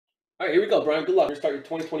All right, here we go, Brian. Good luck. We're start your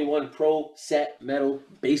 2021 Pro Set Metal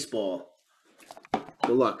Baseball.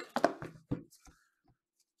 Good luck.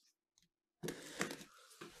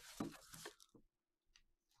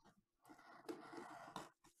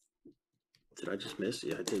 Did I just miss?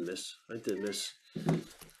 Yeah, I did miss. I did miss.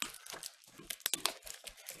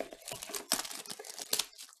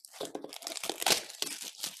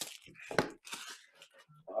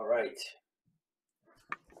 All right.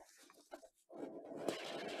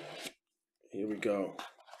 Here we go.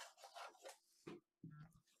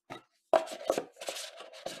 Now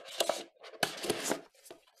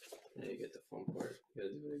you get the fun part. You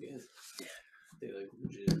gotta do it again. They like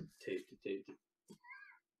legit taped it.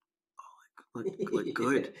 Oh, look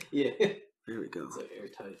good. Yeah. There we go. It's like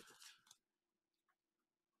airtight.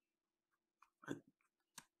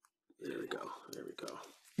 There we go. There we go.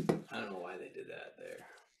 I don't know why they did that there.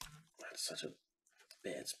 That's such a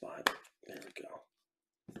bad spot. There we go.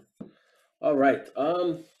 All right. I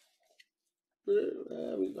don't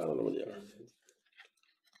know what they are.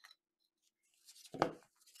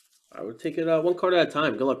 I would take it one card at a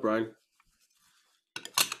time. Good luck, Brian.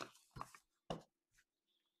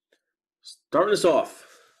 Starting us off,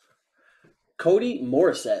 Cody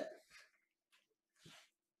Morissette.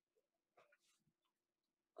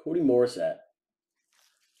 Cody Morissette.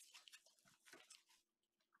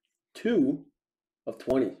 2 of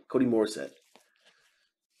 20. Cody Morissette.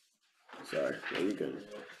 Sorry. There you go.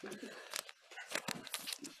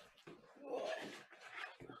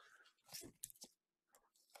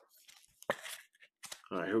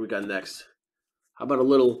 All right, here we got next. How about a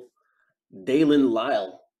little Dalen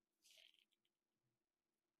Lyle?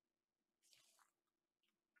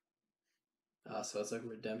 So it's like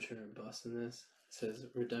redemption or bust in this. It says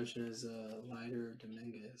redemption is Lighter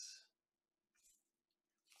Dominguez.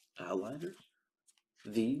 Lighter?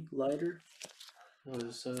 The Lighter? Oh,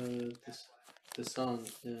 there's the song.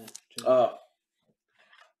 Yeah. Oh.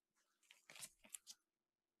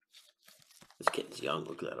 This kid's young.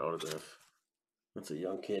 Look at that autograph. That's a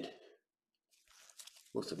young kid.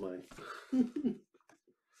 Looks at mine.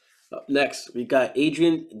 Up next, we got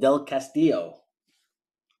Adrian Del Castillo.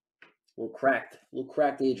 A little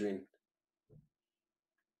cracked Adrian.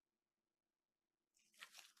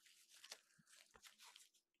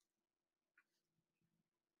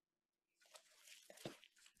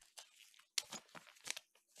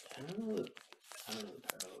 I don't know the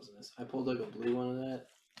parallels in this. I pulled like a blue one of that,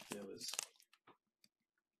 and it was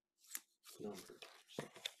numbered.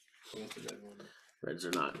 I got the red one. Reds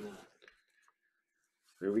are not. No.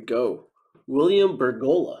 Here we go. William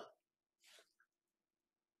Bergolla.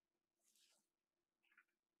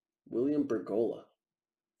 William Bergolla.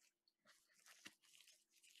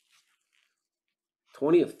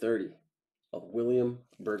 20 of 30 of William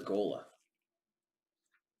Bergolla.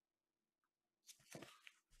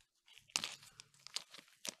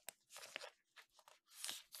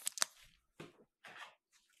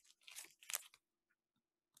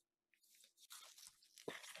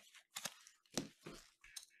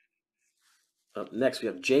 Up next, we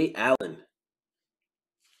have Jay Allen.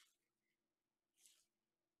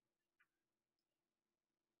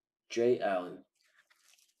 Jay Allen.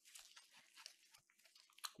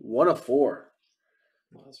 1 of 4.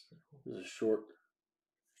 Well, that's pretty cool. This is short.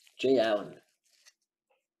 Jay Allen.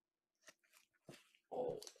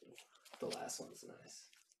 Oh, the last one's nice.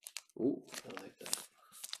 Ooh. I like that.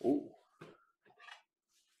 Ooh.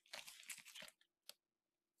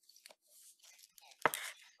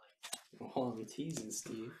 Oh, I'm teasing,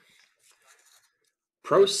 Steve.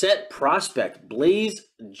 Pro Set Prospect, Blaze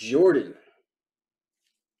Jordan.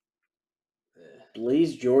 Yeah,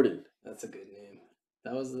 Blaze Jordan. that's a good name.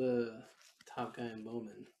 That was the top guy in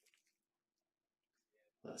Bowman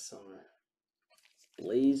last summer.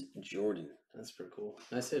 Blaze Jordan. That's pretty cool.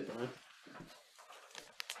 Nice hit, Brian.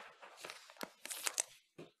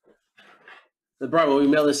 Brian, when we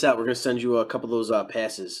mail this out, we're going to send you a couple of those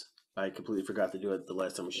passes. I completely forgot to do it the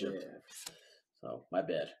last time we shipped. Yeah. So, my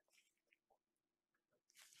bad.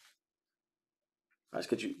 All right, let's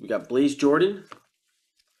get you. We got Blaze Jordan.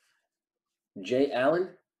 Jay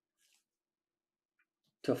Allen.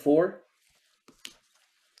 To 4.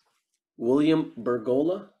 William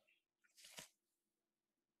Bergolla.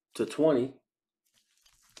 To 20.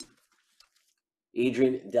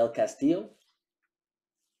 Adrian Del Castillo.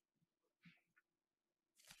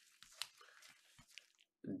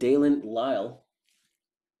 Dalen Lyle.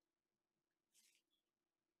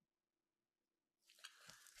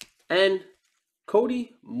 And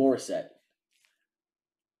Cody Morissette.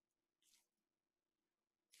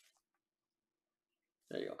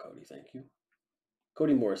 There you go, Cody. Thank you.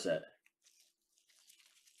 Cody Morissette.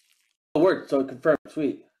 word. So confirmed.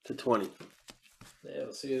 Sweet. To 20. Yeah,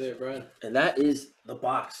 we'll see you there, Brian. And that is the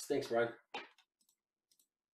box. Thanks, Brian.